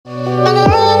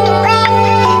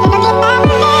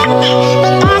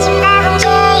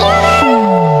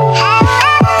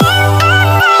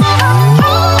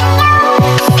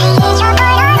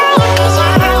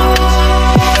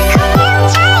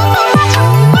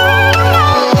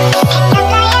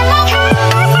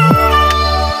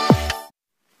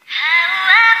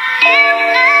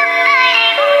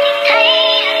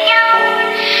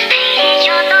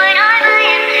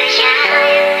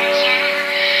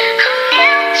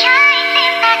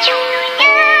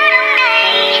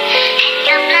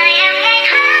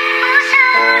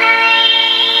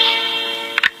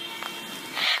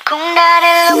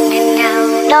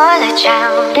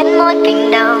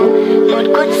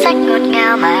cách ngọt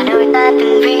ngào mà đôi ta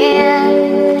từng viết.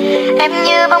 Em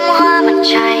như bông hoa mặt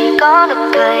trời có nụ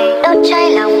cười đốt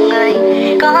cháy lòng người.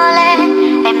 Có lẽ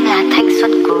em là thanh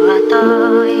xuân của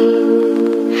tôi.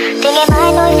 Thì ngày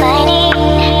mai tôi phải đi,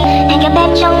 hẹn gặp em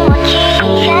trong một khi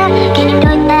khác. Kỷ niệm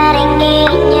đôi ta đành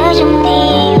ghi nhớ trong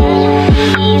tim.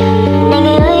 Này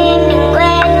người ơi em đừng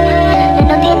quên, lần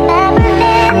đầu tiên ta bước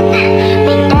đến,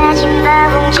 mình đã chìm vào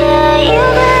vùng trời yêu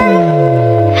thương.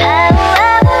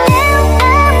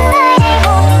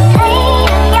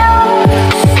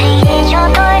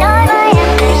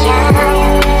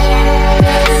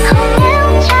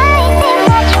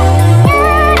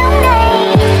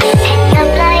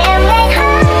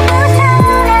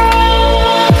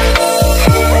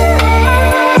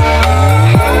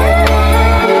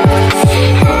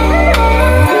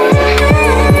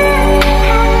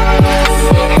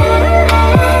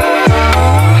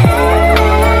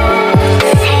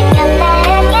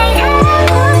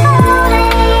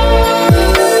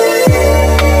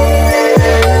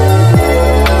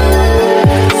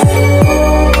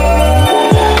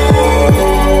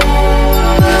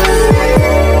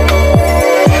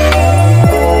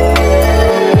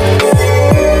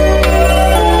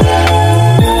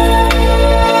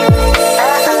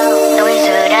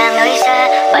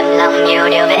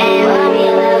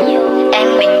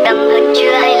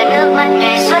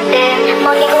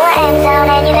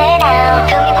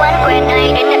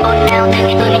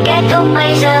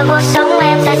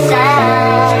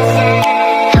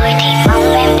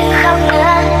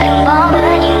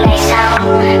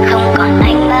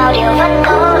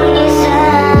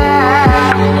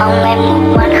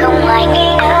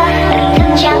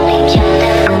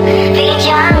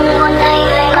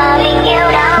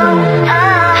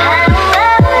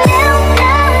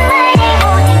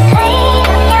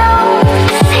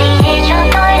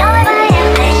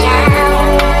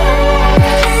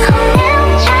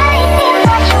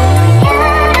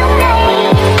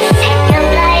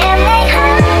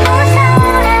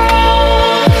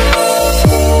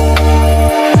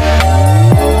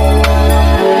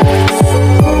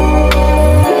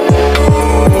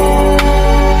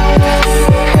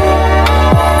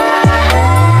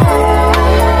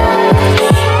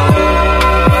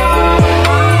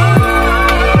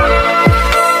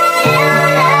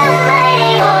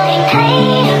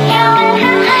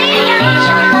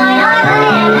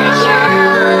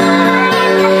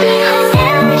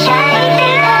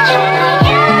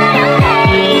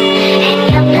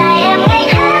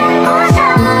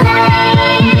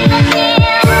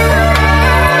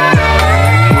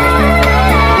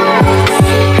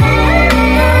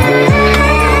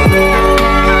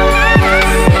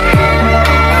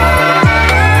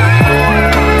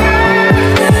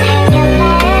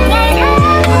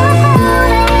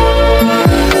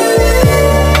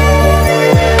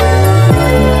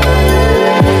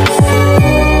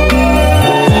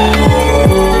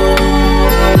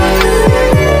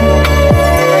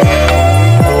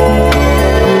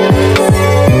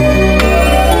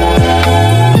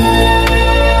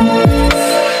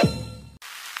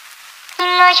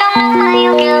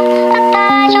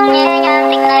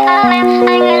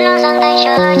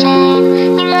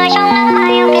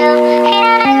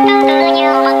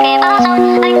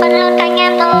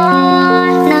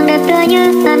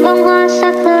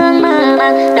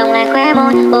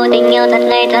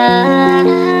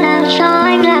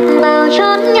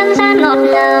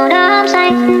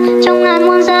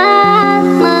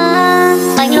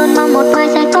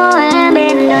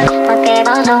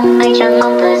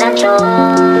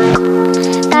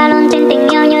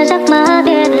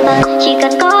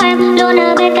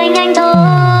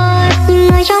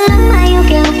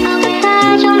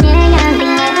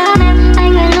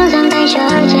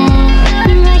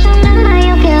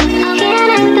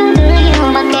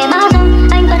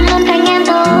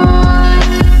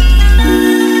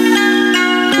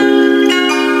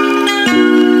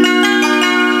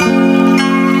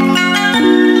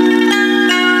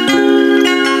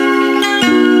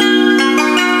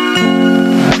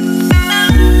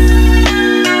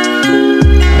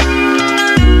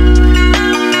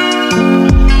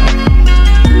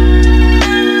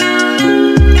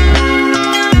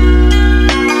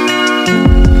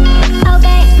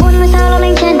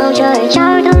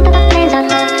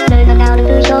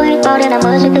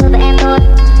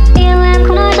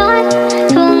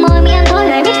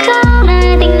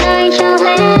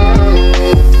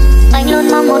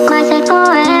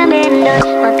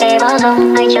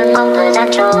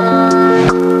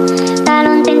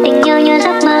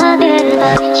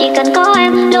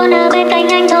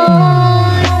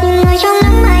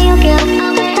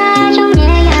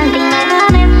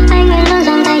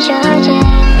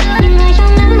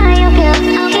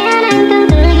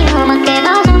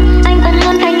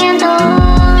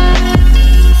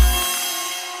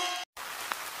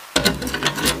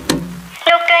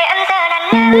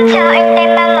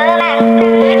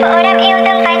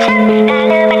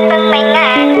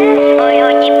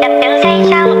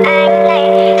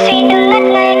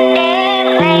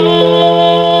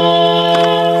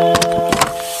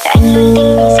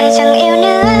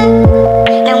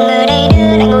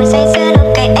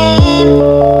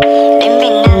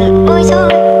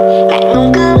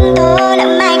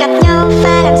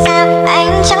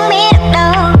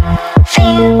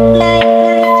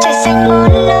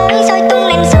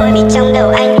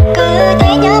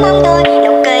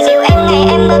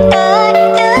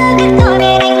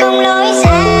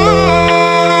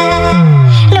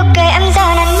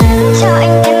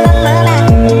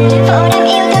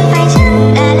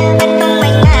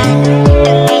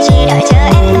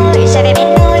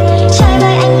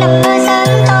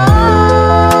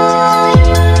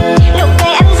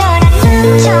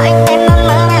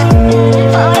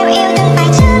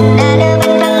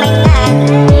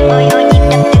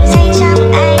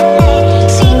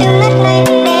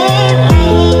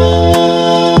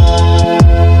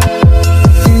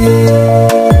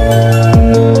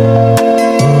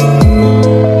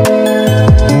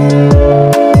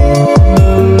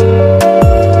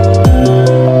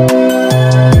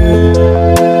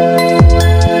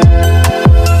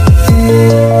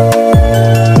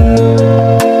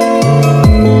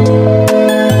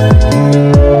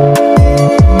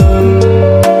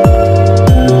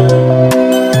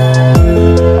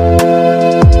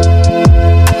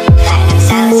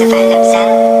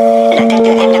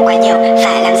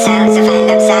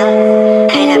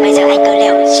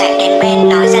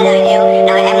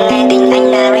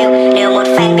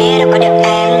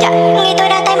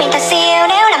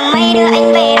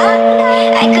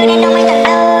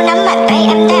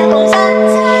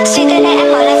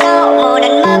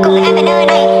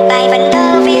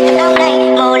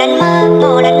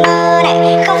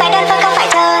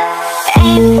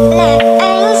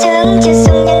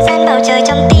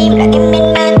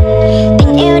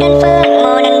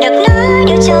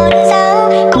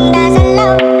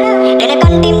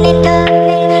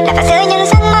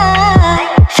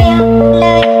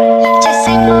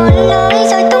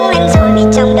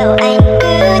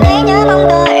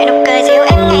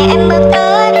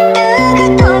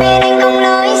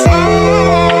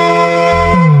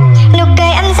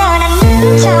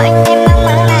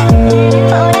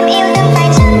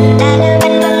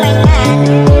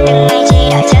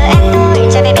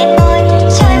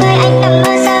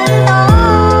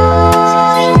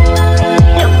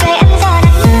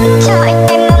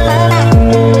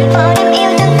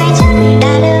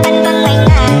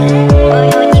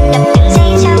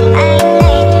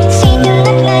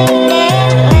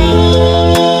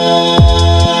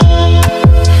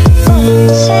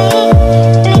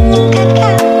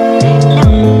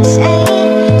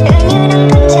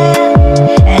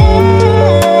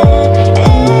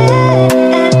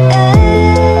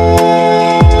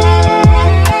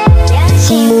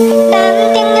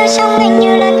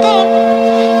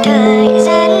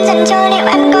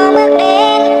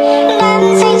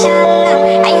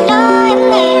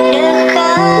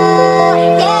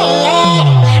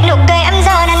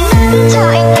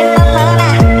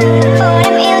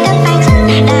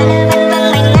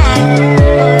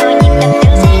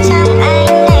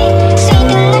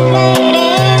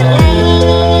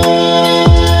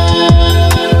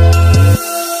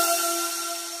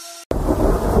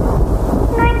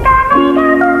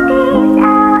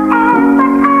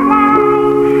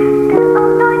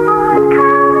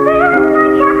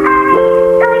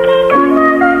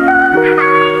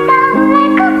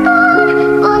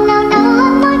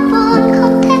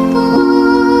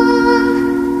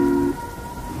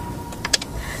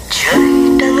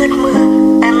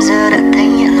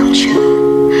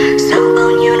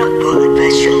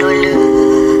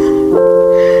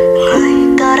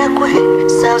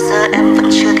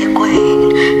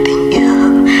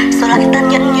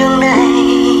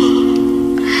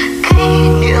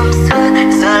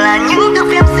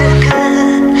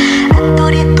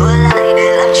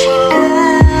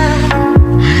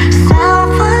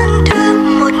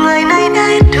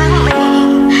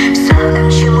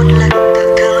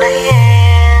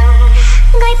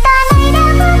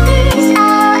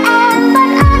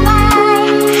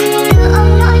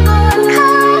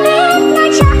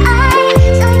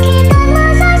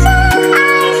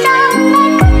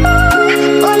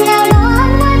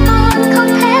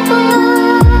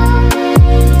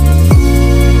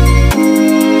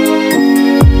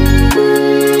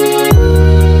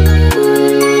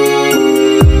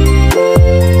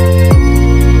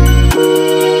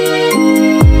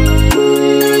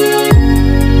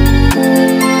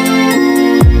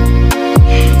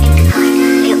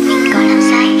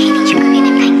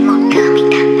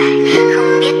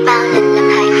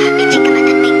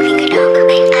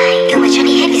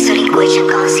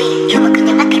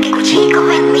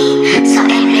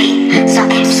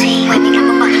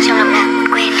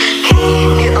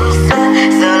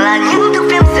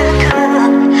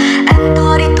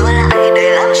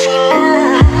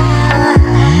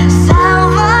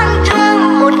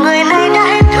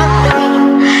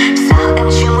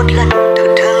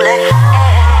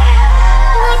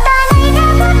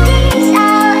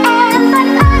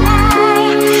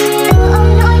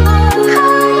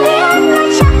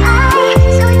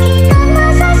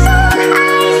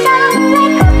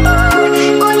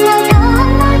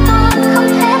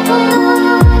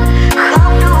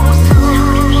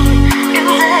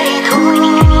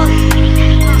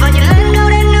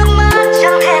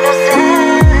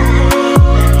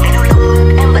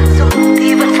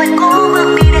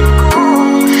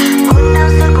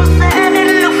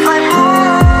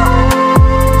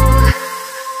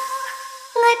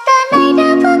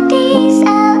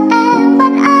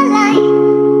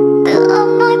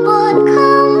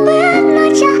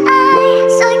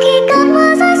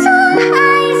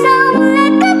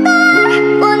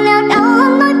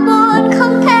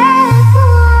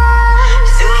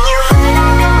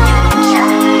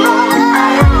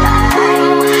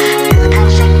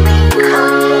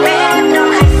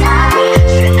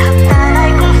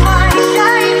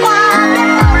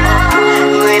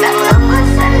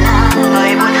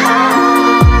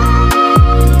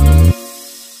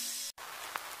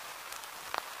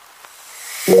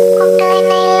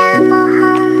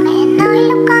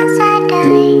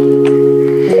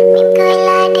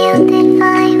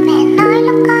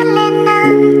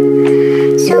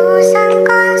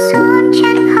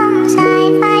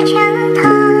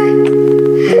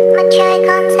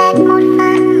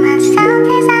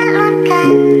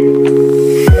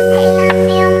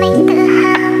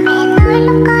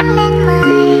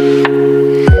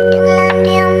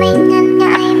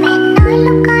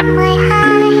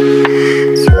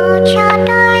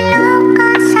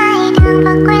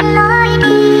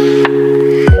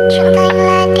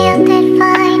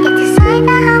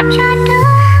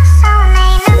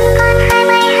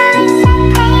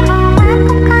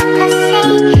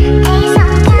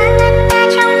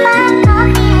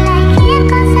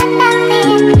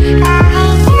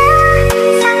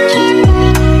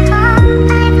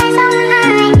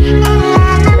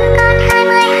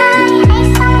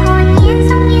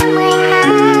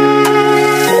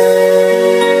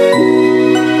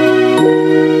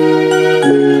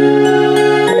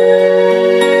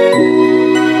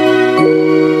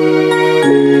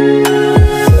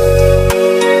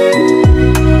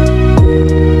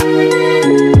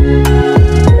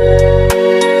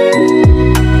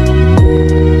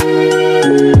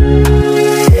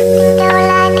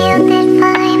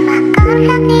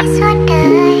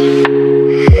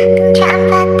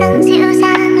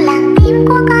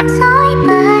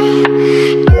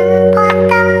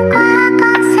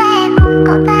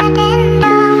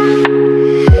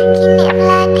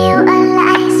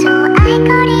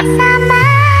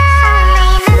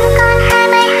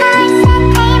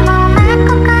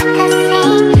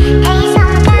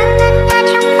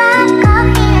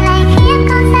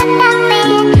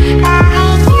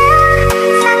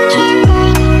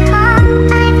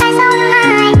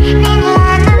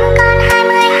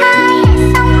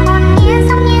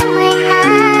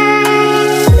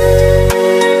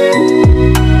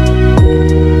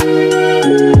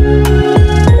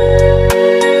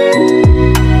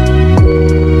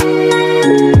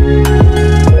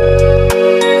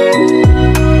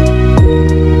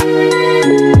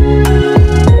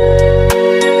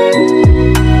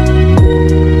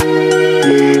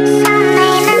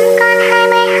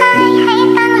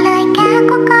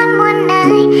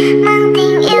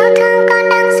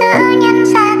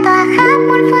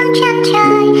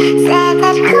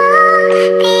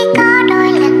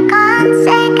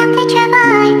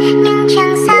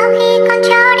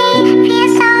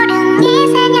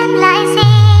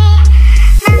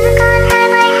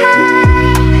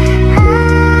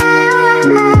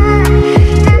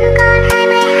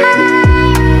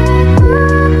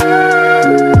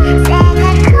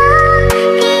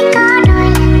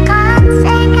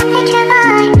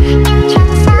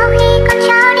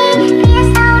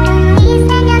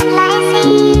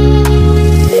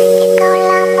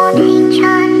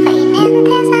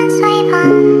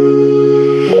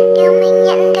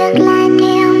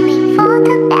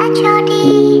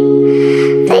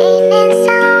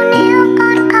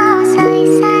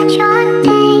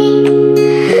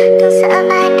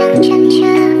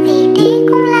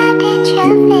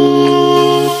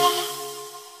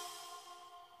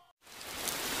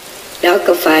 Đó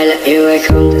có phải là yêu hay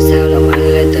không? Tại sao lòng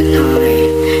anh lên tên hỏi?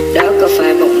 Đó có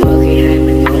phải một mơ khi hai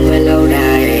mình mong về lâu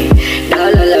đài? Đó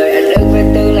là lời anh ước về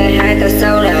tương lai hai ta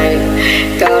sau này.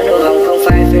 Có nụ hồng không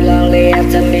phải feel lonely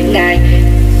after midnight.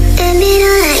 Em biết đó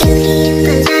là yêu khi em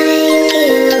còn ra hay yêu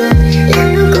kiều.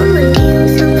 Làm lúc cũng buồn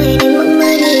thiêu, xong ngày đêm mộng mơ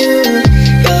nhiều.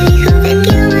 Baby không thể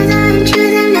kêu mà do em chưa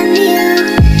dám làm điều.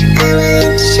 I will let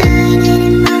you shine nên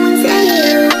em mong anh sẽ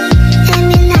hiểu. Em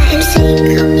biết là em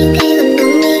xinh không như thế còn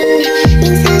thông minh.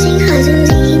 Nhưng sao tránh khỏi dùng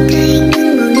gì khi thấy anh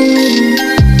đứng một mình.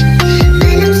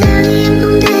 Phải làm sao thì em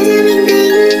không thể giữ bình tĩnh.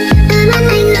 Đôi mắt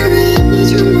anh lờ hình như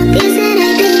trong một tia xe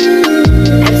đầy tình.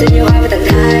 Em sẽ yêu ai với tận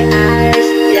hai eyes,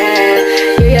 yeah.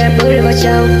 Như em bước đi vào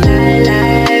trong night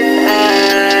life,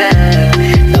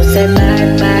 don't say bye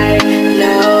bye,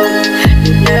 no.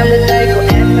 Nắm lấy tay của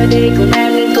em và đi cùng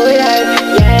em đến cuối đời,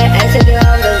 yeah. Em sẽ yêu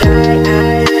em tận hai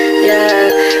eyes,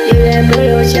 yeah. Như em bước đi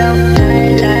vào trong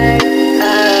night life,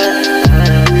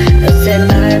 don't say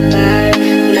bye bye,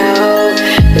 no.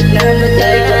 Được nắm lấy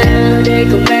tay của em và đi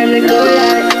cùng em đến cuối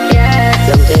đời, yeah.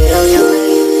 Lòng thì đâu nhói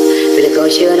vì là câu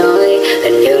chưa nói,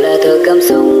 hình như là thứ cảm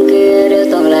xúc kia đều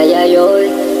toàn là giả dối.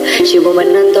 Chỉ một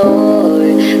mình anh thôi,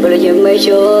 rồi là những mây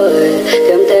trôi,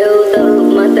 kèm theo tơ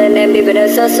mà tên em đi về nơi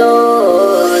xa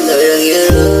xôi. Rồi đừng như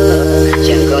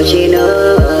chẳng còn chi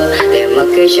nữa, để mặc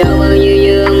cây trao bao như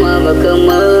dương mơ và cơn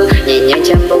mơ. Nhẹ nhàng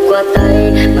chăm bốc qua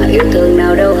tay mà yêu thương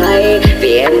nào đâu hay,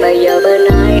 vì em bây giờ bên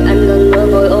ai anh ngẩn ngơ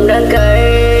ngồi ôm đắng cay.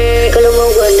 Có lúc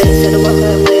muốn quên đi sao lúc mắt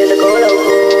em nguyên ta cố lâu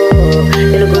khô,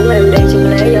 nhưng lúc cũng em đây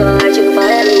chẳng lẽ do ai chứ không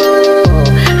phải anh mơ.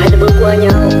 Hai ta bước qua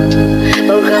nhau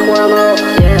bao khắc qua màu,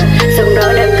 yeah. Xong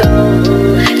đó đem câu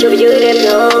cho phía dưới đêm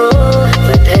thâu.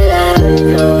 Và thế là hết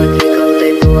rồi khi con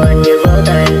tim của anh như vỡ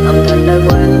tan, âm thanh nơi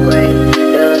quán quen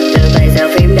đưa tay ra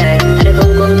phím đàn. Anh đã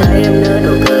không còn thấy em nở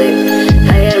nụ cười,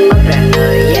 thấy anh mất rạng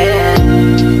ngời, yeah.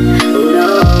 Oh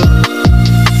no.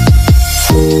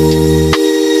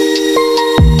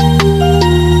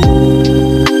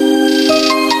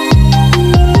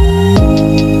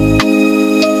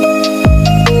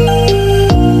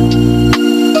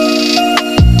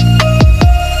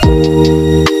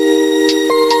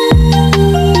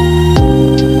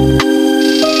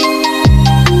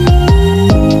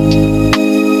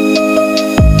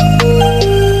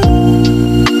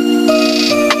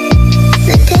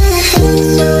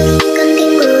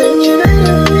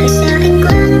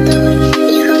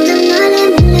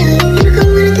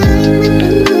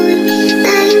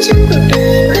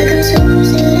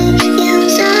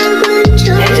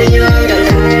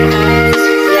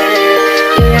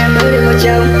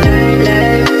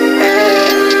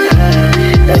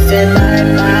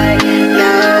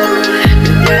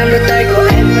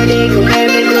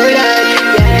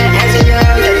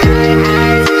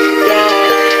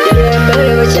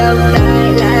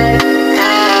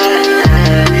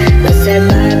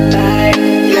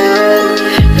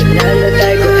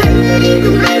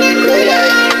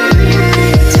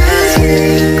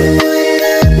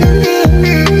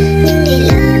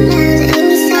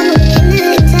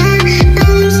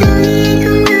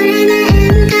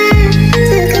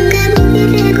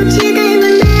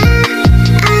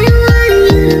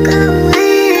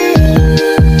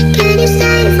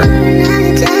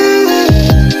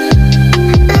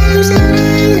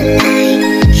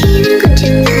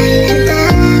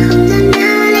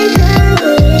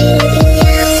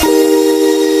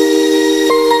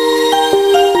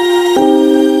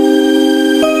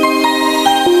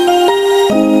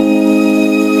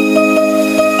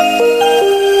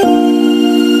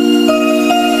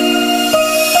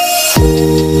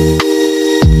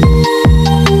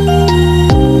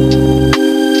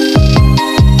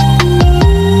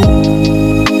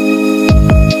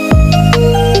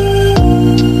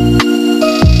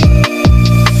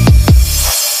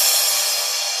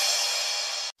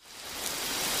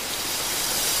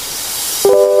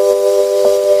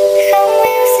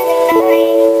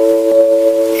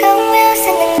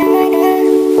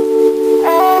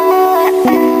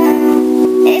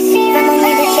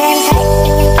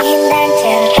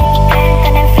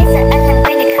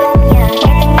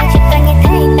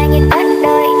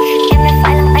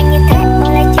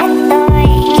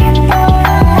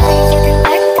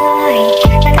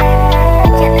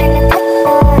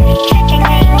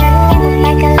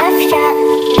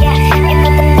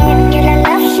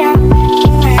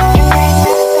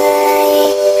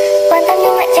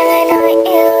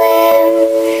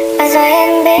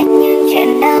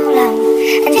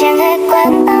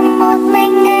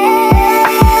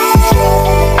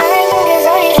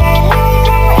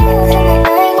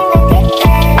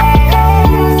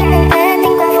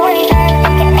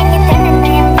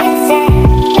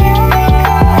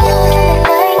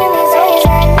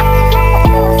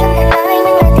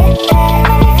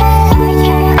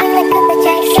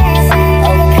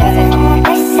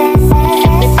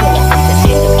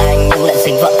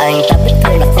 ta biết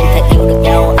thương là không thể yêu được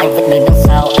nhau. Anh vẫn đứng đằng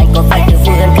sau, anh có phải điều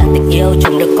vui hơn cả tình yêu.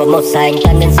 Chúng được có màu xanh,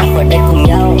 ta nên ra khỏi đây cùng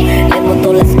nhau. Lên mô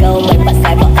tô let's go, mấy bạn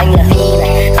gái bảo anh là hư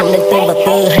này. Không nên tương vào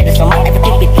tư, hay là sau mắt anh vẫn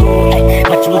thích bị tù này.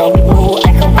 Mà chúng nó bị ngu,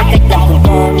 anh không biết cách làm cùng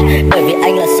con. Bởi vì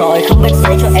anh là sói, không biết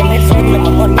giấu cho em hết rồi. Là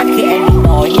món ngon nhất khi em bị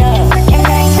đói nhá.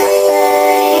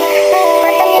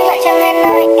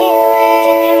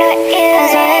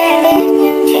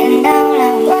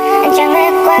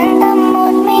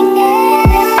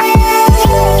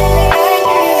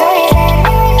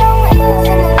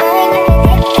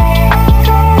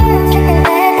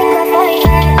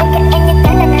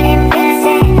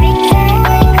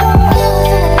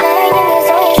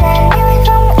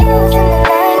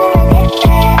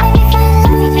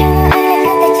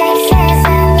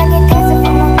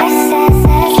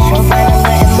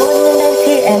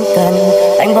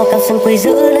 Quỳ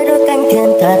giữ lấy đôi cánh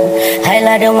thiên thần, hay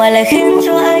là điều ngoài lại khiến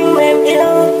cho anh mềm yếu.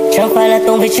 Chẳng phải là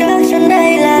tụng vì trước chân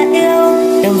đây là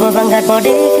yêu. Đừng vội vàng gạt bỏ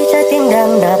đi khi trái tim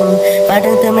đang đập, và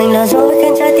đừng tự mình lừa dối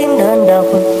khiến trái tim đơn độc.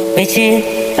 Vì chỉ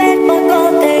biết mới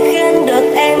có thể khiến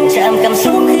được em chạm cảm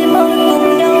xúc khi môi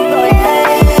cùng nhau đôi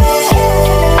tay.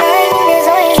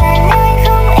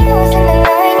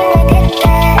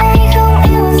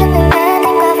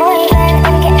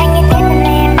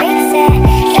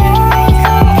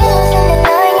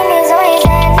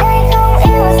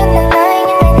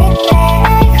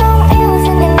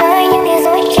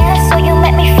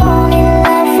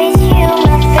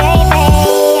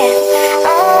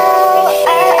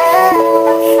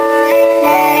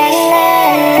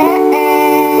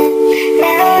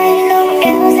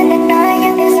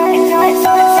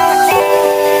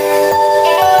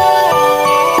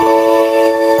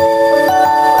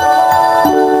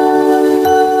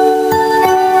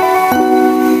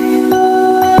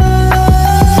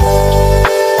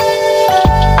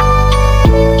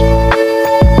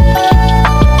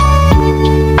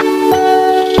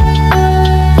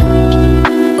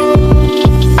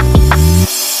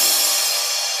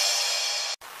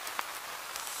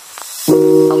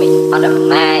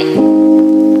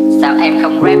 Sao em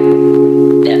không rap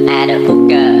đợi phút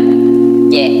cờ?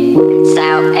 Yeah.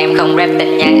 Sao em không rap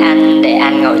tin nhắn anh để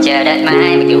anh ngồi chờ đợi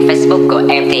mãi? Mặc dù Facebook của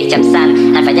em thì chấm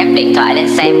xanh, anh phải nhấc điện thoại lên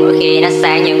xem mỗi khi nó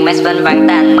sáng nhưng message vẫn vắng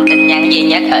tanh. Tin nhắn duy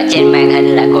nhất ở trên màn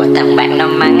hình là của thằng bạn nó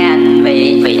mắng anh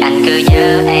vì anh cứ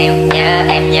nhớ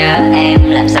em,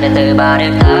 làm sao để từ bỏ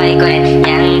được thói quen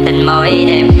nhắn tin mỗi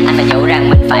đêm. Anh phải nhủ rằng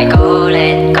mình phải cố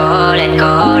lên.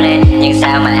 Nhưng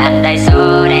sao mà anh đây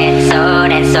số đen.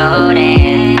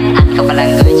 Anh không phải là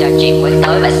người trò chuyện buổi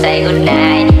tối và say good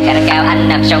night. Khả năng cao anh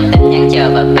nằm trong tin nhắn chờ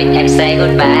bờ việc em say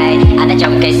goodbye. Anh ở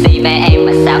trong cây si mê em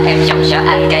mà sao em trồng cho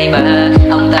anh cây bơ.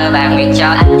 Ông tơ bà nguyện cho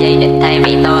anh dây định thay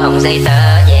vì tô hồng giấy tờ.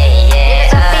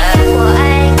 Của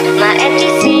anh mà em chỉ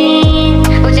xin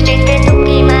ôi cho chuyện kết thúc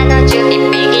khi mà nó chưa kịp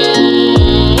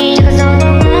begin. Chẳng có gió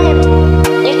đâu mà em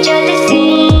buồn như chơi lấy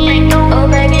xin.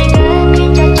 Oh baby girl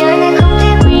khiến trò chơi này không thể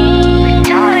win.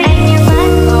 Anh như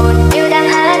mất hồn như đang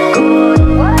hát cuốn.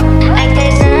 Anh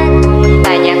thấy rất buồn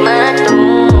bài nhạc mất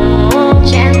tung.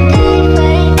 Chẳng thấy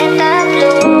vậy em tắt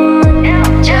luôn.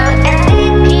 Chờ em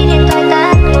tiếp khi điện thoại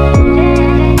tắt luôn.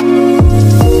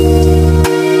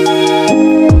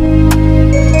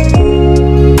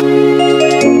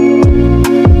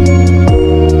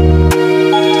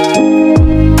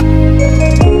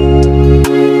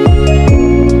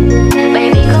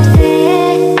 Baby không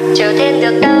thể chờ thêm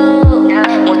được đâu.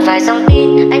 Một vài dòng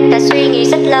tin anh đã suy nghĩ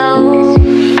rất lâu.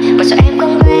 Mà sao em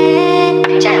không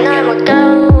quên chẳng nói một câu.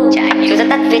 Dù đã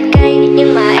tắt Việt cây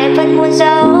nhưng mà em vẫn muốn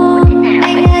giấu.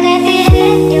 Anh đã đem đi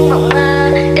hết những mộng mơ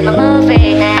để mà mơ về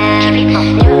nàng.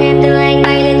 Nhưng em đưa anh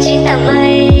bay lên 9 tầng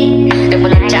mây. Được một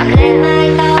lần chạm lên mái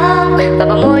tóc và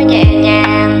bờ môi nhẹ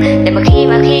nhàng. Để mà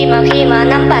khi mà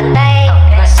nắm bàn tay.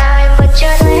 Mà sao em vẫn chưa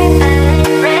rap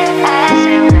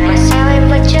anh. Mà sao em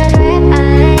vẫn chưa rap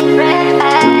anh.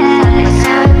 Mà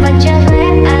sao em vẫn chưa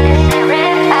rap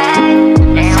anh.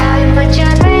 Mà sao em vẫn chưa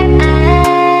rap anh.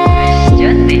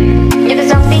 Nhớ cái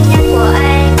dòng tin nhắn của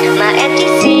anh mà em chỉ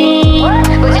xin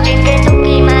ôi cho chuyện kết thúc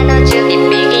khi mà nó chưa kịp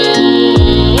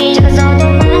begin. Chẳng có gió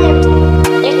đâu mà em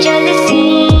buồn như chơi lấy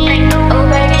xin. Oh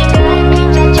baby girl khi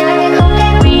trò chơi này không thể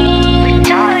win.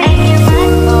 Anh như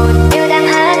mất hồn như đang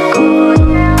hát cùng.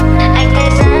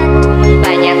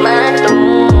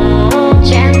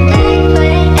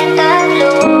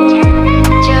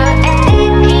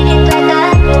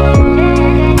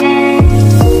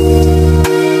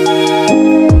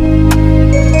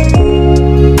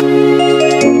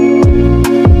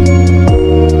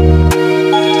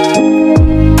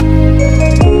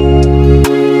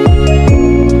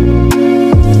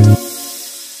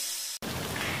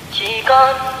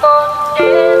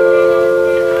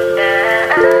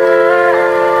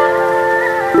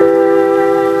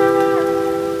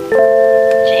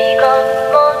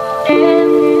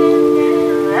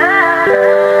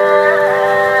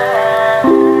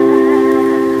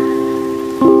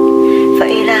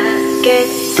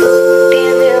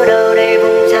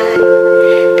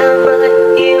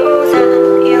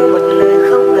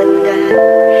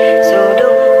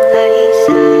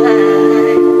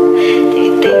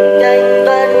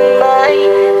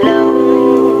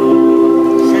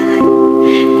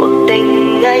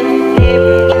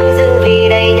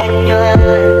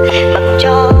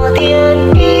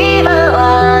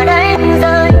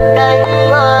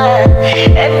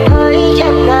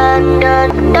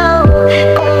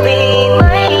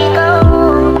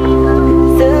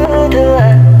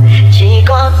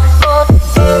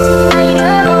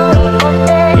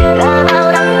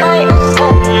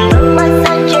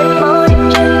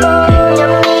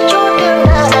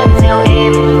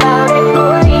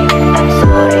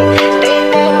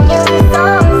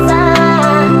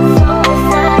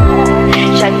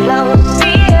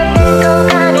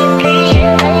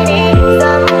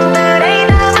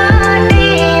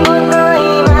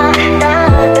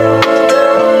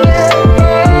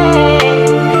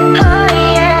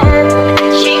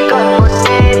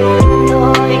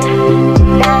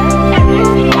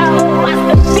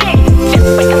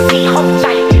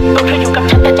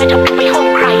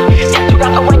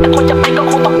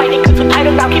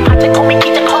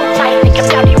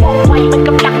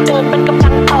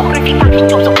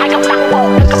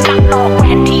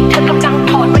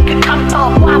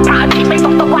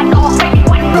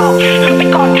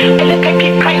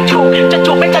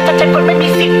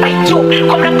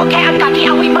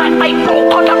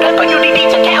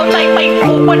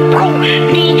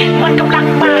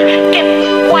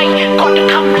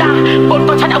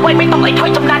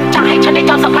 thật để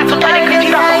cho giọng bạn xuống tay để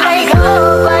khi đó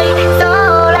không hay.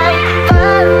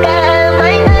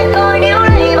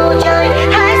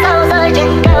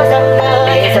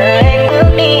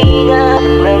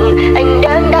 Anh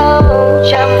đớn đau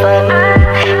trăm phần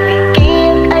vì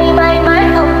kiếp anh mãi mãi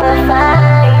không mà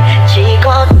phai. Chỉ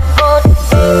còn một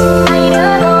đêm hai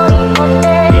đứa thôi, một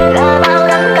đêm là bao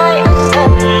đắng cay ân cần.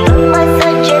 Nước mắt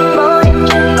rơi trên môi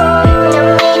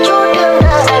nhầm đi chút thương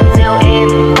đã làm dịu em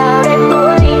bao đêm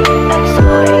tối. Em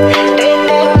rồi tuyên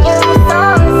anh những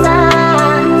xót xa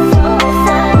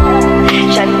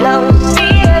chẳng lòng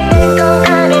biết đến câu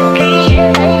ca đến khi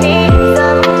chia tay đi.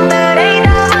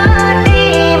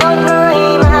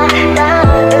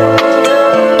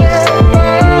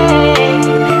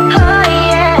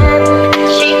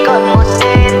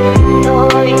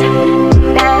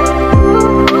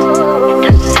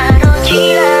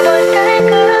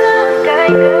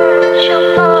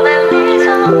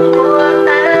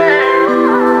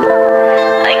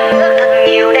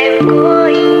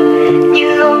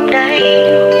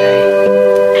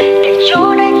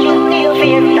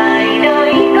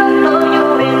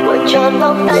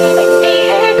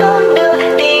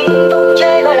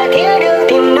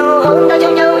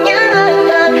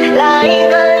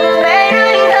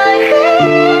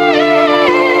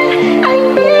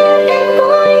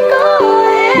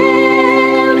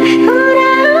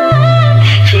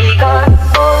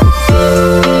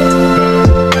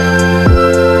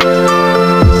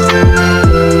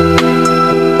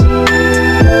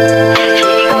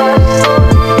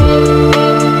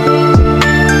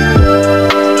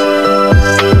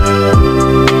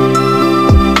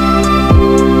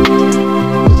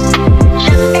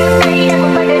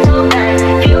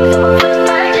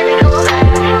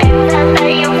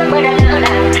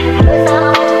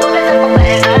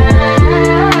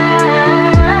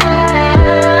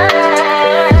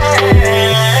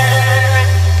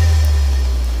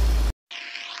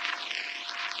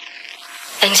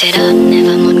 Anh sẽ đón em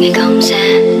vào một ngày không xa.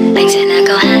 Anh sẽ là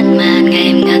câu hát mà ngày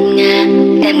em ngân nga.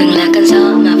 Em đừng là cơn gió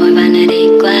mà vội vã lại đi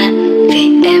qua. Vì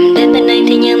em đến bên anh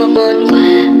thì như một món quà.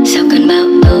 Sau cơn bão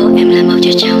tố em là màu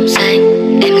trời trong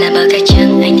xanh. Em là bờ cát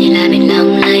trắng, anh thì là biển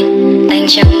long lanh. Anh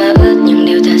chẳng mơ ước những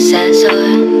điều thật xa xôi.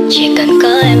 Chỉ cần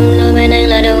có em luôn bên anh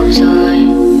là đủ rồi.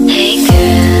 Hey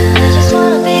girl, I just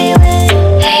wanna be with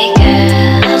you. Hey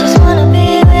girl, I just wanna be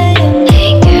with you.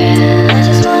 Hey girl, I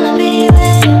just wanna be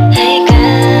with you. Hey girl,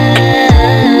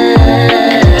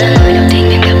 là người đầu tiên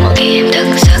em gặp mỗi khi em thức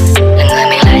giấc. Là người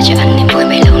mang lại cho anh niềm vui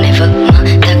bấy lâu nay vượt mất.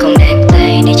 Ta cùng đếm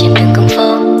tay đi trên đường con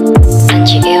phố. Anh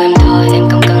chỉ yêu em thôi, em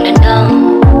không cần đến đâu.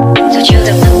 Dù chưa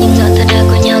gặp mặt nhưng giọt ta đã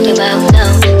của nhau từ bao lâu.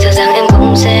 Sợ rằng em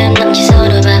cũng sẽ nắm chỉ sau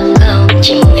đôi ba câu.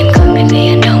 Chỉ muốn em cười bởi vì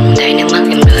anh không thấy nước mắt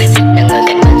em rơi. Là người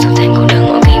cạnh bên xuống thành cô đơn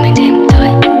mỗi khi mình thêm thời.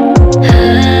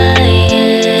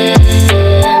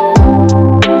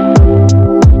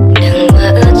 Đừng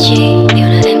mơ ước chi điều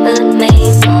là em ướt mi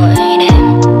mỗi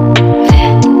đêm về.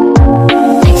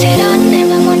 Anh sẽ đón em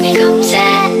vào một ngày không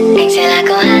xa. Anh sẽ là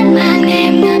câu hát mà ngày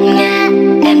em ngân nga.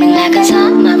 Em đừng là cơn gió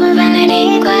mà vội vàng lại đi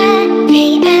qua.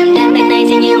 Vì em đến bên anh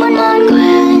thì như một món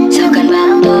quà. Sau cơn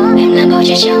bão tố em là bầu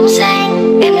trời trong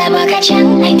xanh. Em là bờ cát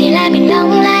trắng, anh thì là biển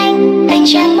long lanh. Anh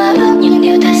chẳng mơ ước những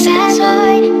điều thật xa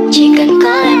xôi. Chỉ cần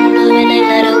có em luôn bên anh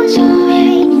là đủ rồi.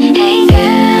 Hey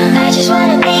girl, I just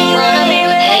wanna be with you.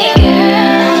 Hey girl,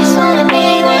 I just wanna be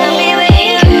with you.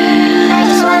 Hey girl, I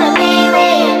just wanna be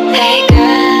with you. Hey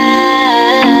girl,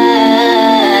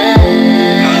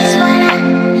 I just wanna,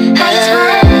 I just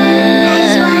wanna, I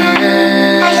just wanna,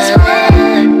 I just wanna,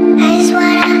 I just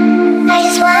wanna, I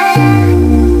just wanna.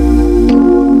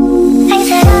 Anh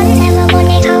sẽ đón em vào một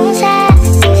ngày không xa.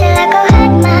 Anh sẽ là câu hát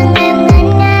mang em ngân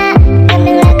nga. Em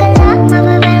đừng là cơn gió mà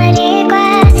vội vàng lại đi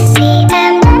qua. Vì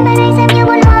em đến bên anh xem như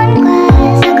một món quà.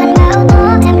 Sau cơn bão tố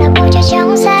em là bầu trời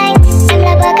trong xanh. Em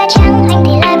là bờ cát trắng, anh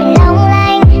thì là biển long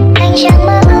lanh. Anh chẳng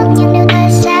mơ ước những điều thật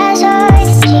xa xôi.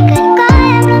 Chỉ cần có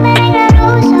em luôn bên anh là đủ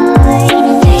rồi.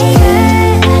 Hey girl,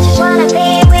 I just wanna be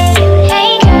with you. Hey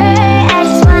girl, I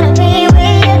just wanna be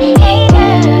with you. Hey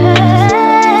girl, I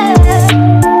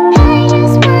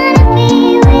just wanna be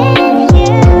with you.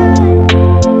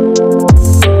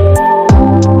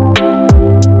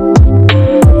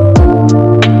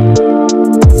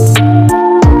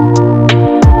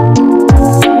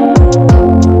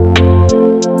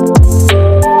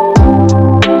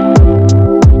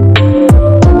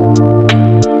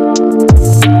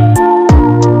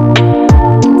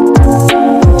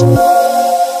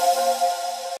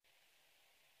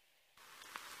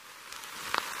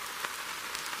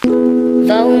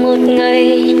 Vào một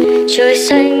ngày trời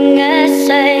xanh ngát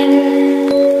xanh,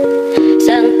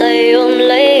 giang tay ôm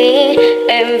lấy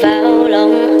em vào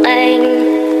lòng anh.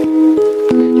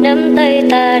 nơi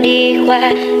ta đi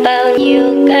qua bao nhiêu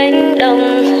cánh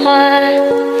đồng hoa.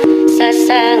 Xa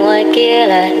xa ngoài kia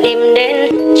là đêm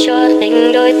đến cho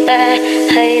tình đôi ta,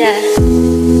 hay là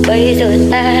bây giờ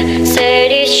ta sẽ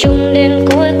đi chung đến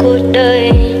cuối cuộc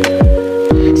đời.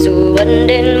 Dù bận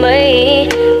đến mấy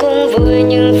cũng vui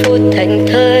những phút thành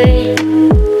thơi.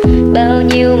 Bao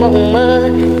nhiêu mộng mơ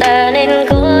ta nên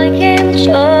gói ghém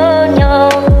cho nhau,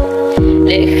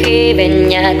 để khi về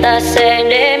nhà ta sẽ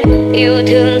đếm yêu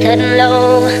thương thật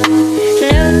lâu.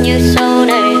 Nếu như sau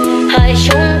này hai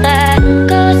chúng ta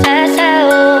có xa sao,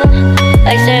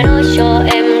 anh sẽ nói cho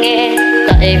em nghe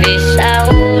tại vì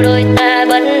sao đôi ta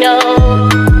vẫn đâu.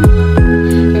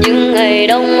 Những ngày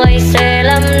đông anh sẽ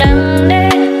làm nắng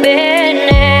đến bên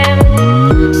em,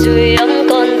 sưởi ấm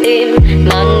con tim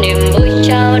mang niềm vui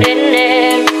trao đến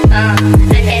em.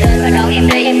 Anh sẽ đến và đón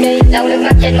em đi, lau nước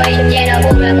mắt trên mây. Che nỗi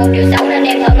buồn là một điều xấu nên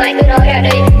em thoải mái cứ nói ra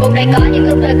đi. Cuộc đời có những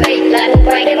lúc đôi kỳ là anh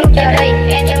quay để mong chờ đây.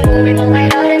 Em chẳng buồn vì một ai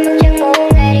đó đến mức chẳng muốn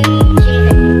ngay. Chỉ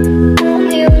vì muốn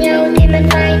yêu nhau thì mình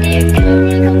phải tiếp cận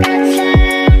nhưng không cách xa.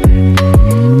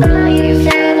 Có yêu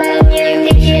xa bao nhiêu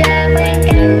thì chỉ là quen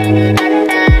cảm nên anh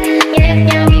ta nhắc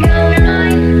nhau vì câu nói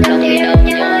đâu thì đâu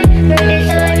nhói. Người để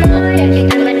rơi mối em chỉ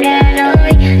cần mình ra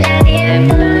nói là vì em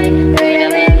thôi. Người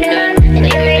đâu em đến tình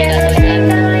yêu đây đã sâu sắc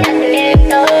thôi. Anh từ em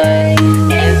thôi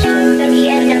em trong đôi khi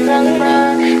anh nằm vắng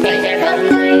mơ. Ngày sẽ không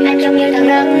thấy anh trông như thằng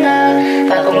ngẩn ngơ,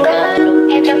 và cũng có lúc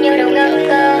em trông như đầu ngẩn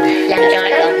ngơ, làm cho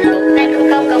lộn cuộc anh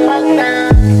cũng không còn bất ngờ.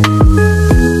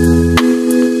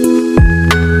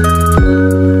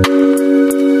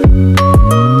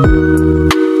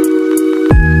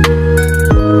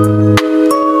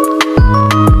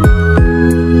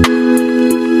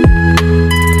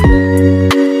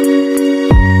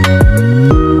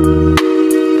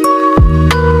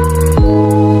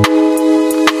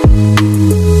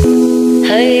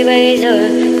 Hay bây giờ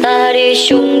ta đi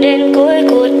chung đến cuối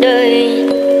cuộc đời.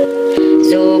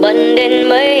 Dù bận đến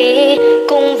mấy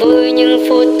cũng vui những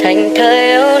phút thành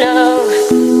thơi ấu nào.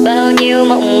 Bao nhiêu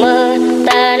mộng mơ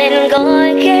ta nên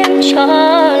gói ghém cho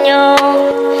nhau,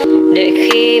 để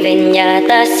khi về nhà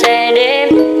ta sẽ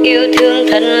đếm yêu thương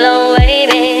thật lâu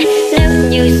baby. Nếu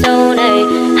như sau này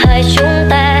hai chúng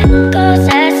ta có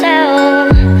xa sao,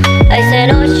 anh sẽ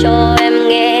nói cho em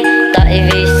nghe tại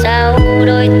vì sao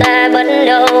đôi ta vẫn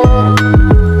đâu.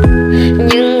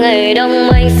 Những ngày đông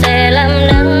anh sẽ làm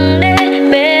nắng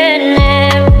đến bên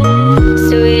em,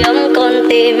 sưởi ấm con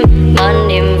tim mang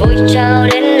niềm vui trao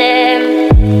đến em.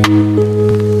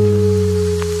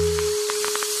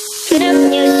 Nếu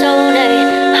như sau này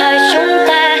hai chúng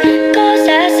ta có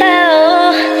xa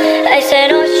sao, anh sẽ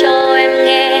nói cho em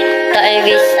nghe tại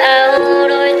vì sao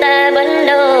đôi ta vẫn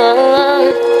đâu.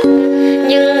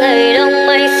 Những ngày đông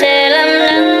anh sẽ làm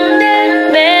nắng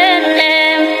đến bên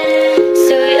em,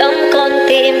 sưởi ấm con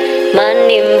tim mang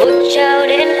niềm vui trao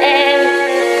đến em.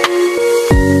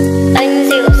 Anh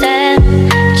dịu dàng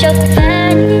chớp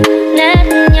phá nát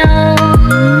nhau,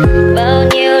 bao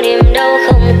nhiêu niềm đau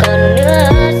không còn nữa,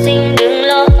 xin đừng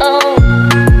lo âu.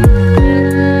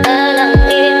 Ta lặng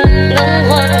im ngắm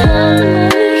hoàng hôn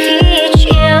khi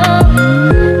chiều,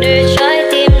 để trái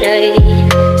tim này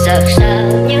rạc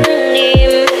rào những niềm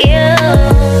yêu.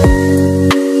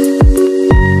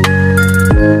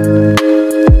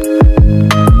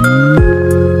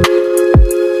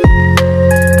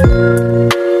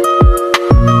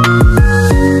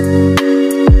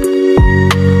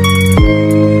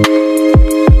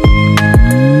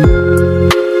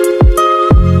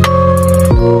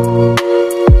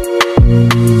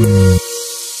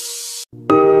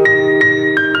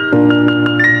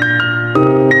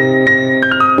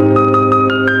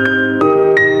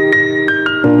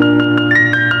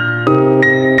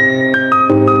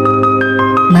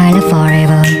 My love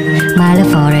forever, my love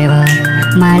forever,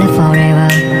 my love forever,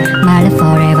 my love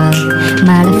forever,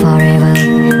 my love forever,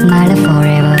 my love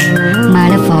forever, my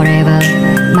love forever,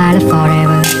 my love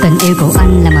forever. Tình yêu của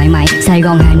anh là mãi mãi, Sài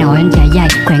Gòn Hà Nội anh chạy dài,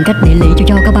 khoảng cách địa lý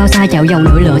cho có bao xa chảo dầu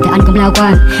nửa lửa thì anh cũng lao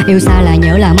qua. Yêu xa là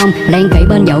nhớ là mong, len kỹ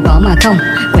bên dậu cỏ mà không.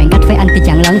 Khoảng cách với anh thì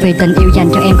chẳng lớn vì tình yêu dành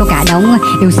cho em có cả đống.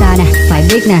 Yêu xa nè, phải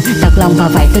biết nè, thật lòng và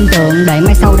phải tin tưởng, để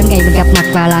mai sau đến ngày mình gặp mặt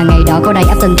và là ngày đó có đầy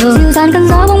ắp tình thương. Dịu dàng cơn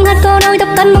gió bông hát có đôi tập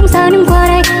tánh bóng xa đứng qua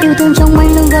đây, yêu thương trong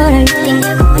anh luôn vơ đầy.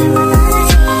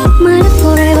 My love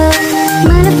forever,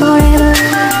 my love forever,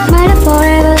 my love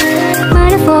forever,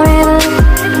 my love forever.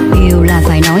 Yêu là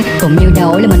phải nói, cũng như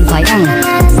đổi là mình phải ăn.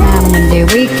 Xa mà mình đều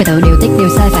biết, phải tự điều tiết điều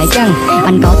sai phải chăng.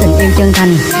 Anh có tình yêu chân thành,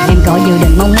 em có dự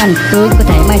định mong anh ước có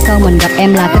thể mai sau mình gặp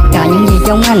em là tất cả những gì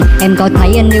trong anh. Em có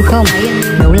thấy anh yêu không?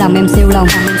 Đủ làm em siêu lòng,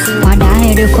 hóa đá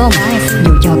hay đưa không?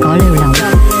 Dù cho có liều lòng.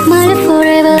 My love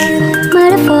forever, my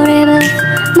love forever,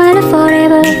 my love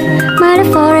forever, my love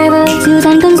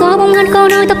câu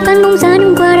nói tóc cánh bóng giá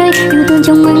đứng qua đây, yêu thương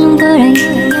trong anh luôn cơ đầy.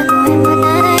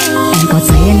 Em có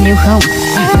thấy anh yêu không?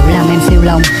 Yêu làm em siêu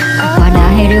lòng, hoa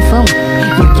đá hay rêu phong,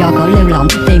 dù cho có lêu lỏng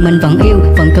thì mình vẫn yêu,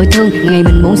 vẫn cứ thương. Ngày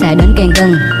mình muốn sẽ đến càng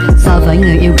gần, so với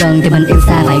người yêu gần thì mình yêu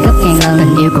xa phải gấp ngàn lần.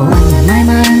 Tình yêu của anh là mãi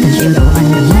mãi, tình yêu của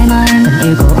anh là mãi mãi, tình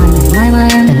yêu của anh là mãi mãi,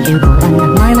 tình yêu của anh là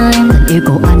mãi mãi, tình yêu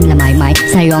của anh là mãi mãi.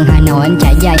 Sài Gòn Hà Nội anh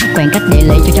chạy dài, khoảng cách địa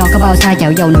lý cho có bao xa,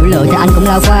 chảo dầu nổi lửa thì anh cũng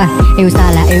lao qua. Yêu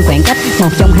xa là yêu khoảng cách, một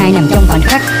trong hai nằm trong khoảnh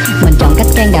khắc. Mình chọn cách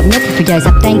can đảm nhất, vì trời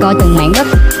sắp tan coi từng mảng đất.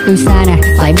 Yêu xa nè,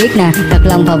 phải biết nè, thật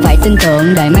lòng và phải tin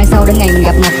tưởng, để mai sau đến ngày mình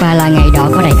gặp mặt và là ngày đó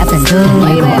có đầy ắp tình thương.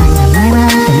 Tình yêu của anh là mãi mãi,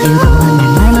 tình yêu của anh là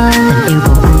mãi mãi, tình yêu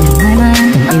của anh là mãi mãi,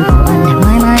 tình yêu của anh là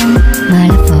mãi mãi. My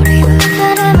love forever,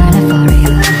 my love forever,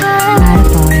 my love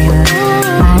forever,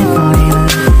 my love forever, my love forever.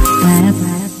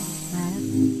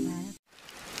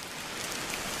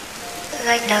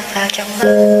 Gạch đập vào trong mơ,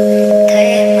 thấy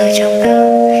em ở trong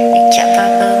đâu, định chạm vào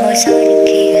bờ môi rơi nhưng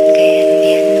khi gần kề em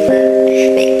biến mất.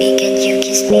 Baby can you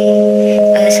kiss me,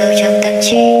 ở sâu trong tâm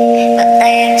trí, bàn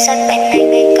tay em sát bên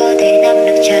anh có thể nắm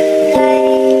được chặt lấy.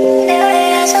 Nếu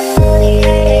đây là giấc mơ thì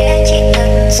hãy để anh chỉ tận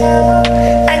sâu,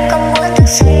 anh không muốn thức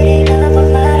dậy để lỡ vào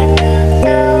má đang đợi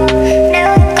đâu. Nếu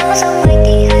em có giống anh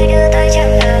thì hãy đưa tay chạm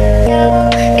vào nhau,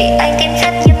 vì anh tìm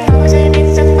phép những màu rơi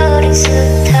bên giấc mơ đến sự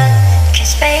thật.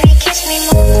 Kiss baby kiss me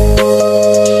more,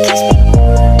 kiss me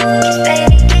more, kiss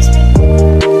baby kiss me more,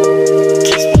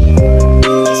 kiss me more,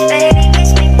 kiss baby kiss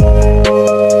me more,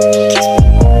 kiss me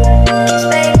more, kiss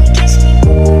baby kiss me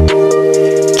more,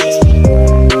 kiss me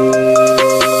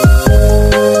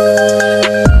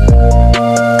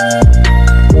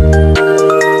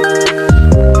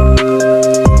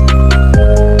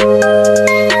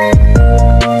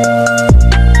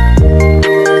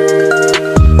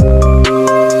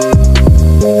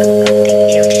tình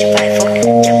yêu chỉ trong vài phút,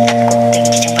 chấm dứt cuộc tình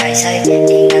chỉ trong vài giây,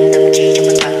 đi ngang tâm trí trong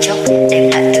một thoáng chốc, đêm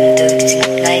lại từng từ thì ngất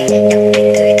ngây. Nhắc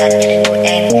đến tươi tắn như đến môi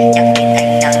em, nhắc đến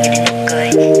ánh nắng như đến nụ cười,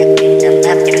 nhắc đến ấm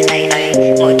áp như đôi tay ấy.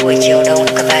 Mỗi buổi chiều đông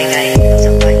lúc cả vai gầy,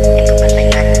 dạo quanh em không cần phải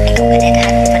ngăn, anh không cần hết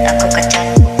hát, vẫn ấm không cần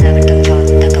chăn, ta vẫn căng tròn,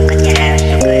 ta không cần nhà hàng,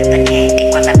 nụ cười vẫn nhẹ,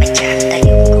 anh quan bạn bạch trà, ta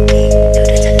yêu không khí, từ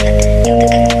đơn giản nhất, yêu từ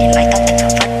cách nhìn đến mái tóc anh phảng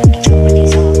phất. Anh cho một lý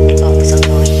do, anh bỏ một giọt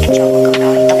môi, anh cho một câu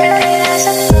nói, tóc anh đây là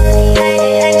giấc mơ thì hãy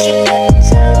để anh chỉ tận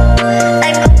sâu,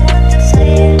 anh không muốn thức dậy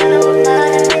để lỡ một má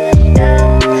đang đợi đâu.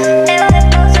 Nếu em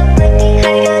có giống anh thì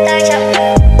hãy đưa tay chạm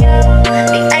vào nhau,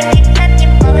 vì anh tìm phép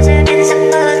những màu rơi bên giấc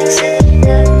mơ thành sự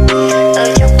thật. Ở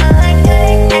trong mơ anh thấy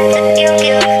em rất yêu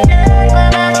kiều, nơi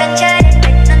qua bao chàng trai đến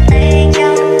bên nắm tay anh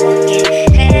trong một nhìn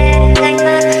khẽ ánh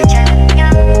mắt chạm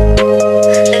nhau.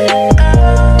 Đừng có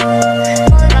môi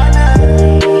bỏ lời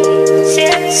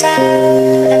xuyên xa,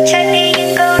 làm tránh đi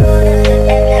những câu đùa đợt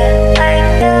em làm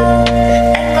anh đau.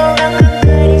 Anh cố gắng gượng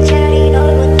cười để che đi nỗi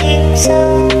buồn tim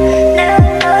sâu. Nếu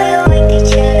em nói yêu anh thì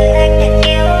chờ đợi anh đến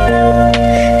yêu đâu.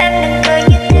 Em đừng cười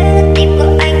như thế, tim của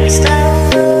anh bị sâu.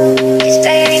 Kiss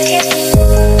baby kiss me,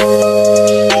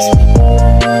 kiss me,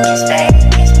 kiss baby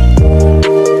kiss me,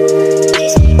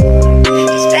 kiss me,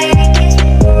 kiss baby kiss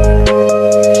me,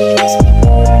 kiss me,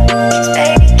 kiss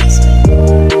baby kiss me,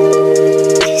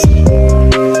 kiss me.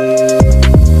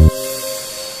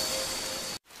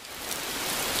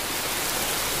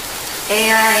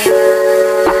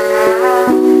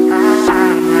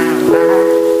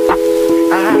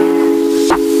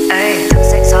 Thức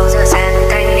dậy sau giờ sáng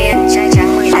thanh niên trai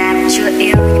trắng 18, chưa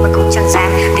yêu nhưng mà cũng chẳng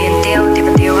dám tiền tiêu thì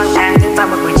vẫn tiêu hoang tàn. Nhưng vào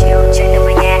một buổi chiều trên đường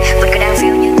về nhà vẫn cứ đang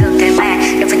phiêu như thường thế mà,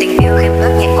 đừng phải tình yêu khiêm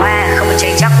ước nhẹ qua, không phải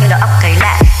cháy chóc như đầu óc thấy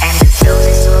lạ. Em từ đâu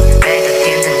rơi xuống về từ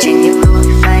thiên thần trên những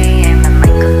luôn bay, em làm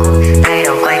anh cứ cuồng tay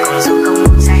đầu quay cùng dù không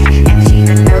muốn say. Em chỉ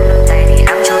cần nắm được tay thì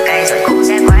nắm cho cay rồi cũng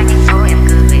sẽ qua những phố em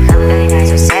cứ gửi khắp nơi này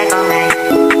rồi sẽ có ngày.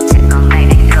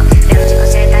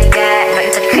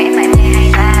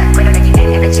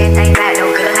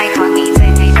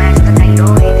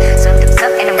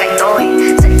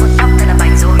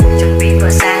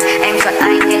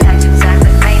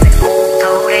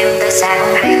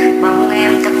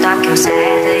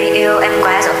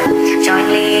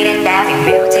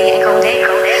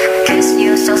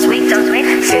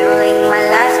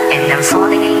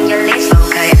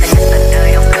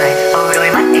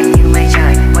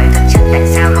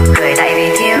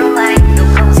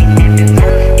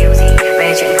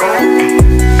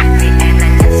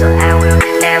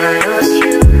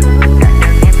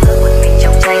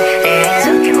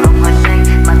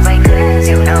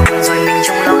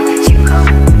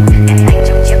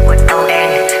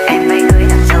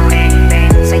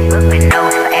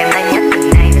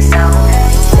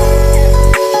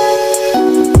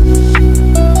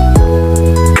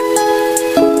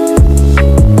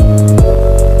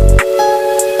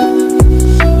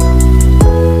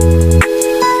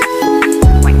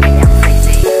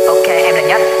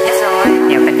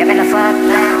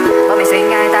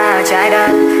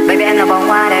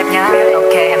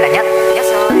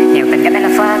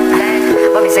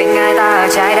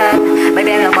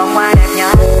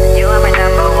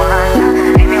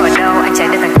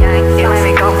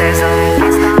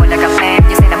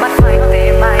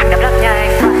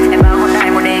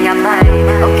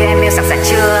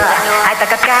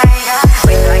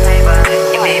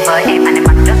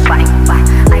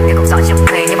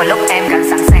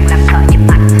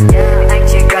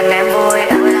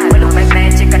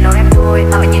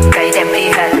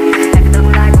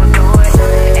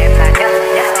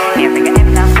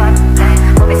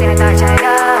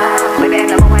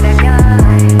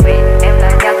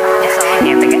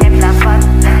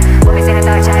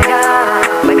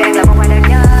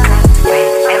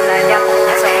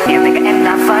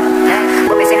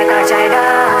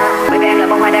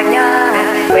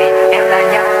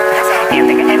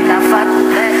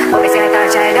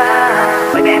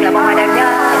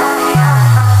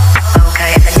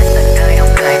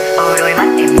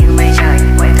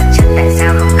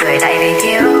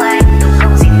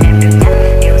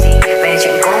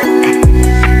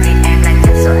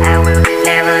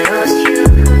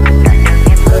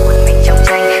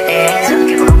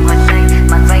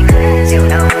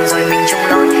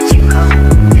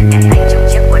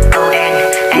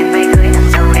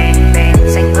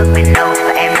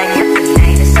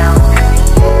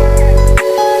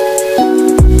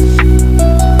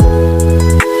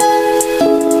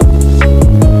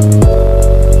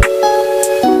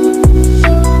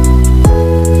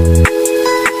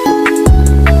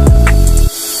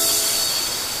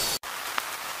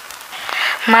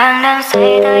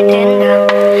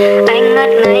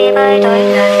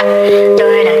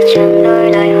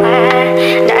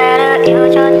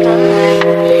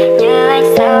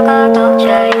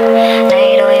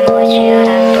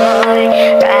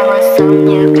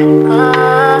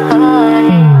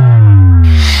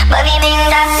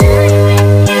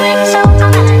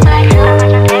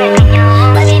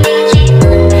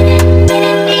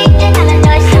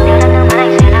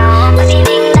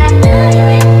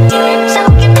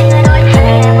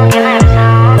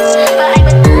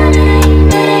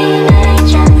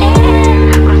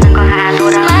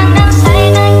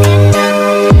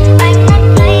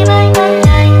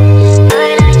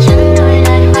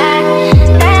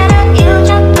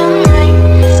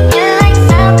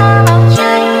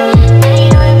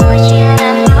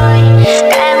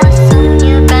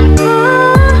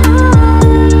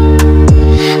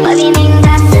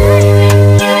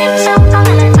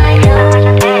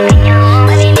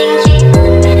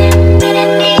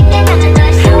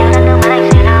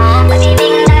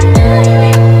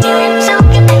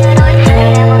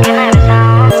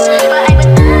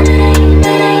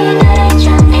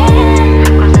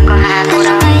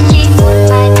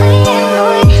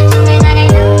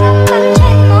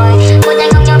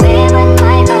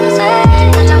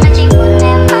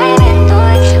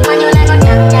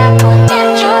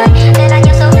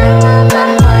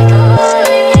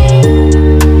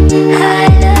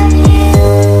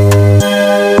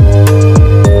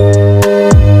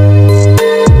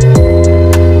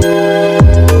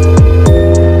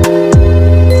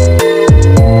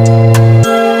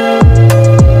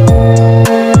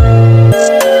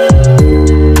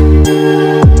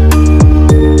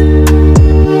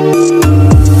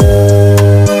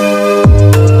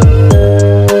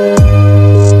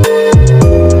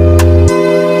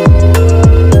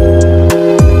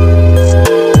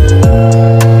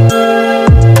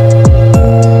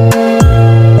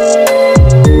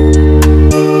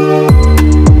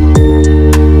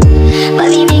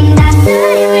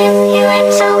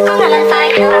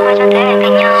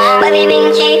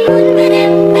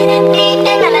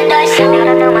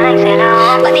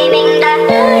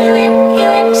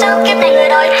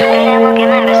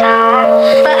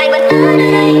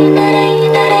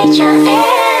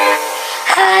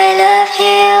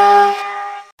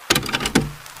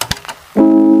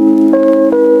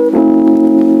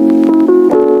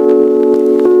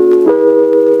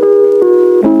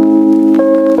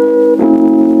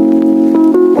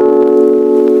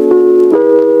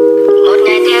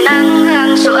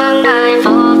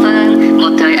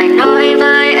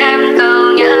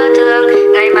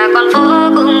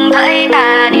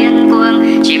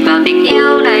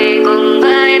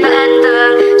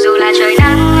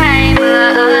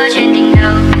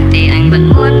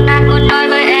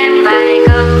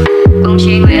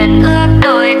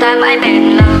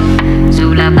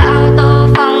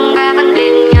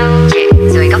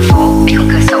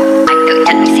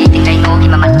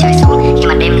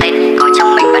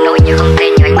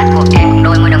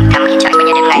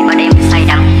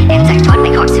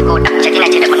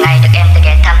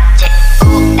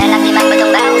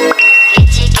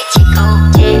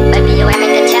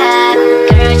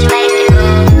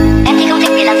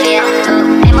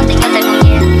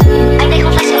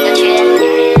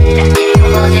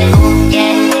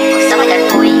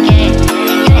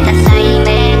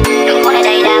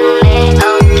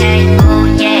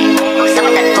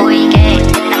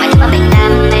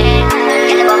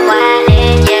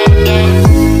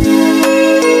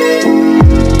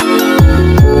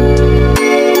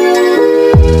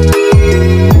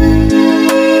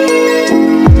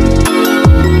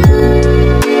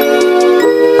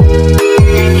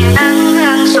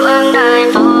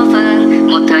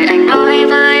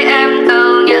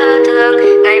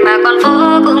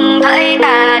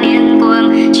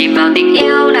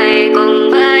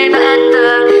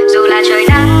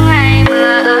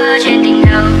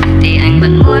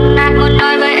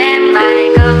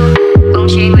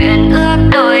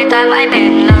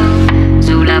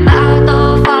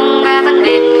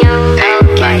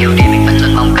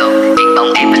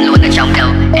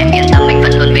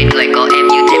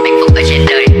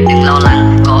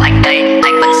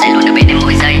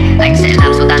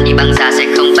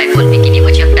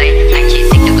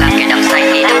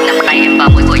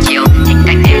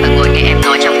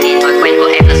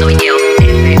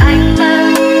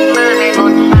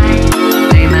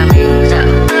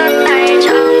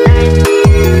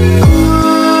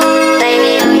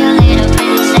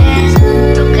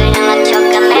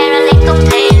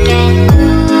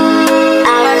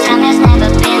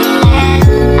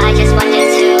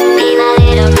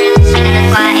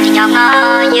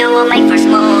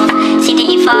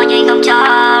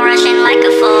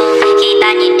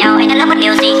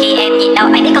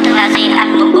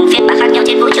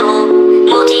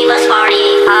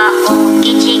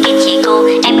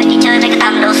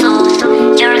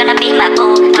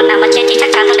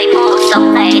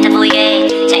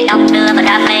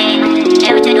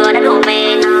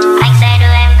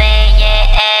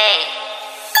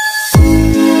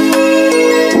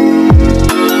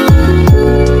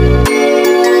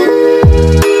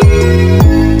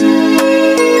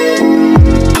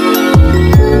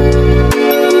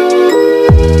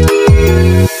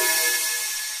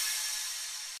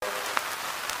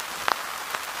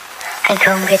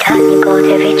 viết hát nhưng cô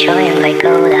thể viết cho em vài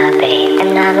câu là về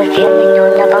em là người khiến anh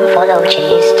luôn đã bấm follow trên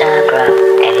Instagram.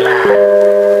 Em à,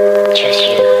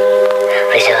 just you.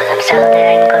 Bây giờ làm sao để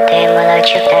anh có thể mở lời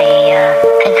trước đây à?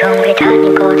 Anh không viết hát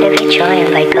nhưng cô thể viết cho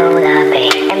em vài câu là về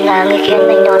em là người khiến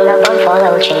anh luôn đã bấm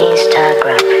follow trên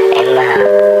Instagram. Em à,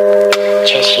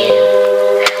 just you.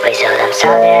 Bây giờ làm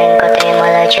sao để anh có thể mở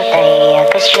lời trước đây?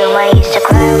 Cause you're my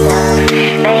Instagram love,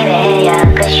 baby, yeah.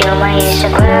 Cause you're my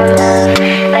Instagram love,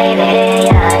 baby,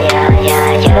 yeah, yeah,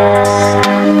 yeah, yeah.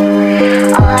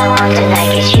 All I want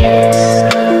tonight is you.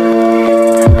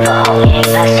 Và hôm nay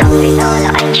anh là xong vì nói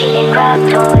là anh chỉ nên rap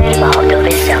thôi. Mà họ đâu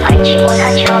biết rằng anh chỉ muốn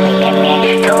hát cho mình em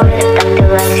nghe thôi. Lực tâm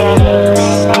tư anh sẽ đến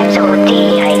bên em dù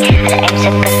thì hay là em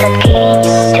sẽ cất thật kỹ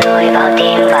những tươi vào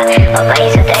tim. Và bây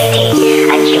giờ đây thì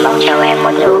anh chỉ mong cho em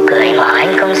một nụ cười mà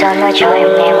anh không dám nói cho em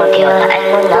nghe một điều là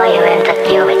anh muốn nói yêu em thật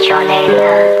nhiều.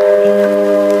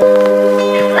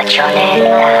 Và cho nên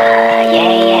là yeah,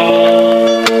 yeah.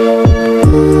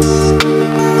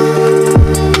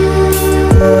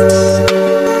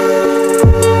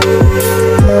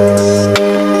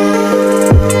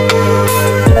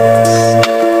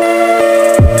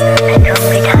 Anh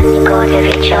không biết hát nhưng cô thể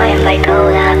viết cho em vài câu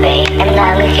là về em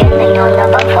là người khiến anh luôn đã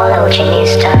bấm follow trên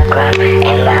Instagram.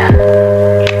 Em à,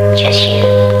 just you.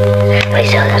 Bây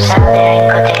giờ làm sao để anh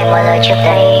có thể mở lời trước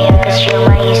đây? Cause you're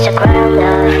my Instagram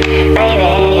love,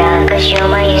 baby, yeah. Cause you're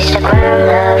my Instagram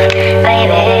love,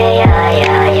 baby, yeah,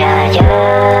 yeah, yeah, yeah.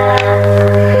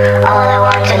 All I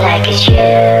want tonight is you.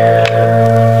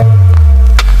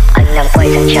 Anh đang quay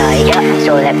sang trái, yeah,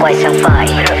 rồi lại quay sang phải.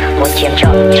 Muốn chiếm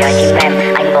trọn trái tim em,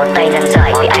 anh vòng tay năn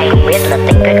giải. Vì anh không biết là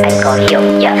tính cách anh có hiểu,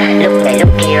 yeah. Lúc này lúc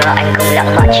kia anh không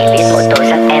lãng mạn, chỉ biết một tôi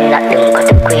dặn em là đừng có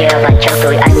thức khuya. Và trong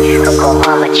túi anh không có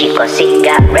hoa mà chỉ có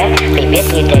cigarette. Vì biết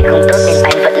như thế không tốt nên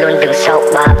anh vẫn luôn đứng sau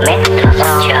 3 mét.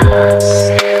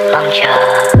 Mong chờ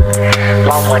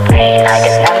mong một ngày lại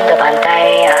được nắm từ bàn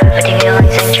tay. Và tình yêu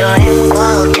anh dành cho em qua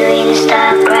hộp thư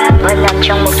Instagram vẫn nằm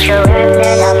trong một chiều em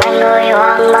nên làm anh hơi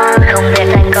hoang mang. Không biết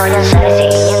anh có nhận sai gì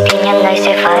nhưng tin nhắn này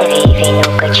sẽ phải vì nụ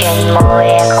cười trên môi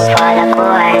em không phải là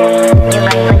của anh. Nhưng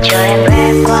anh vẫn chờ em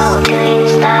rap qua hộp thư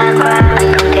Instagram.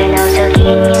 Anh không thể nào giữ kín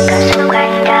những cảm xúc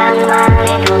anh đang mang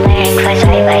nên hôm nay anh phải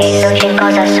dậy bày dấu trên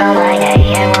con ra sau mai này.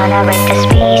 I wanna break the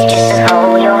space just to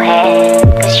hold your hand.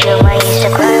 Cause you're my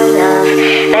Instagram love,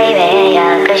 baby,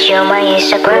 yeah. Cause you're my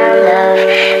Instagram love,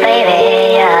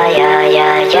 baby, yeah, yeah,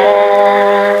 yeah,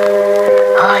 yeah.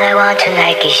 All I want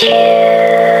tonight is you,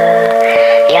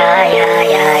 yeah, yeah,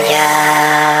 yeah, yeah.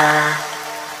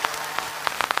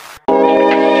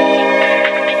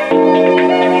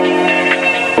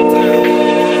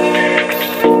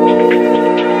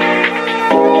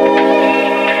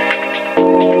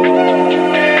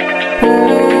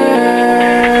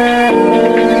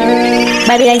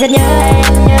 Bởi vì anh rất nhớ em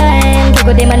khi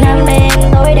cuộc tim anh nắm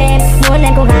đêm tối đêm. Muốn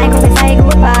em cùng hai không phải say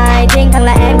goodbye. Riêng thằng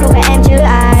là em không phải em chứ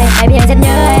ai. Bởi vì anh rất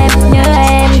nhớ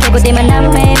em khi cuộc tim anh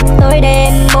nắm đêm tối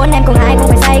đêm. Muốn em cùng hai không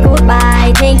phải say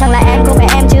goodbye. Riêng thằng là em không phải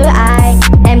em chứ ai.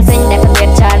 Em xinh đẹp thật tuyệt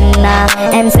trần à.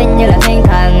 Em xinh như là thiên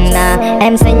thần à.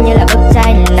 Em xinh như là bức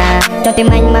tranh à. Cho tim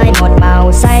anh mai một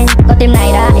màu xanh. Con tim này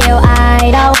đã yêu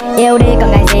ai đâu. Yêu đi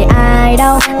còn ngày gì ai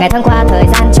đâu. Ngày tháng qua thời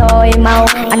gian trôi mau.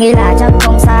 Anh nghĩ là chắc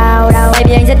không sao đâu. Bởi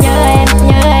vì anh rất nhớ em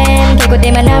khi cuộc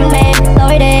tim anh nắm đêm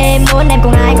tối đêm. Muốn em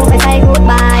cùng ai cũng phải say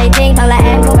goodbye. Riêng thằng là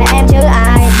em không phải em chứ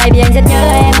ai. Bởi vì anh rất nhớ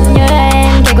em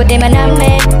khi cuộc tim anh nắm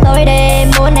đêm tối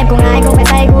đêm. Muốn em cùng ai cũng phải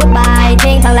say goodbye.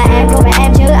 Riêng thằng là em không phải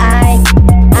em chứ ai.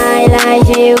 I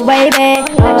like you baby,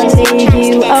 only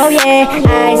you, oh yeah.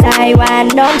 Ai sai quan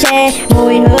đón chê,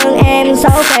 mùi hương em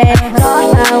xấu phê.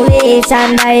 Rót vào ly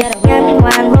tràn đầy, ngắm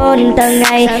hoàng hôn từng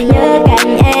ngày. Nhớ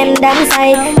cạnh em đắm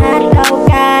say, hát câu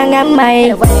ca ngắm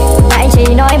mây. Và anh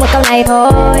chỉ nói một câu này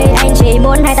thôi, anh chỉ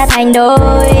muốn hai ta thành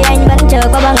đôi. Anh vẫn chờ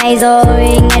qua bao ngày rồi,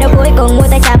 ngày đâu cuối cùng môi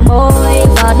tay chạm môi.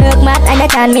 Giọt nước mắt anh đã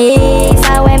tràn mi,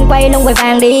 sao em quay lưng vội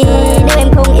vàng đi. Nếu em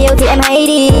không yêu thì em hãy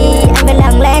đi, anh vẫn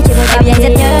lặng lẽ chỉ một dòng. Vì anh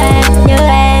rất nhớ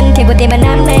em khi cuộc tim anh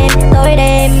nắm đêm tối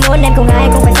đêm. Muốn em cùng ai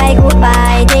cũng phải say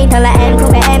goodbye. Riêng thằng là em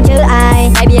không phải em chứ ai.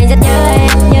 Bởi vì anh rất nhớ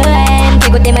em khi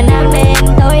cuộc tim anh nắm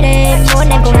đêm tối đêm. Muốn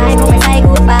em cùng ai cũng phải say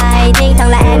goodbye. Riêng thằng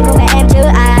là em không phải em chứ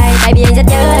ai. Bởi vì anh rất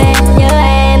nhớ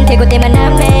em khi cuộc tim anh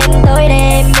nắm đêm tối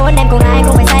đêm. Muốn em cùng ai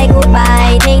cũng phải say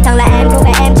goodbye. Riêng thằng là em không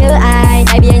phải em chứ ai.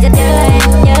 Bởi vì anh rất nhớ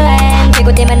em khi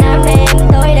cuộc tim anh nắm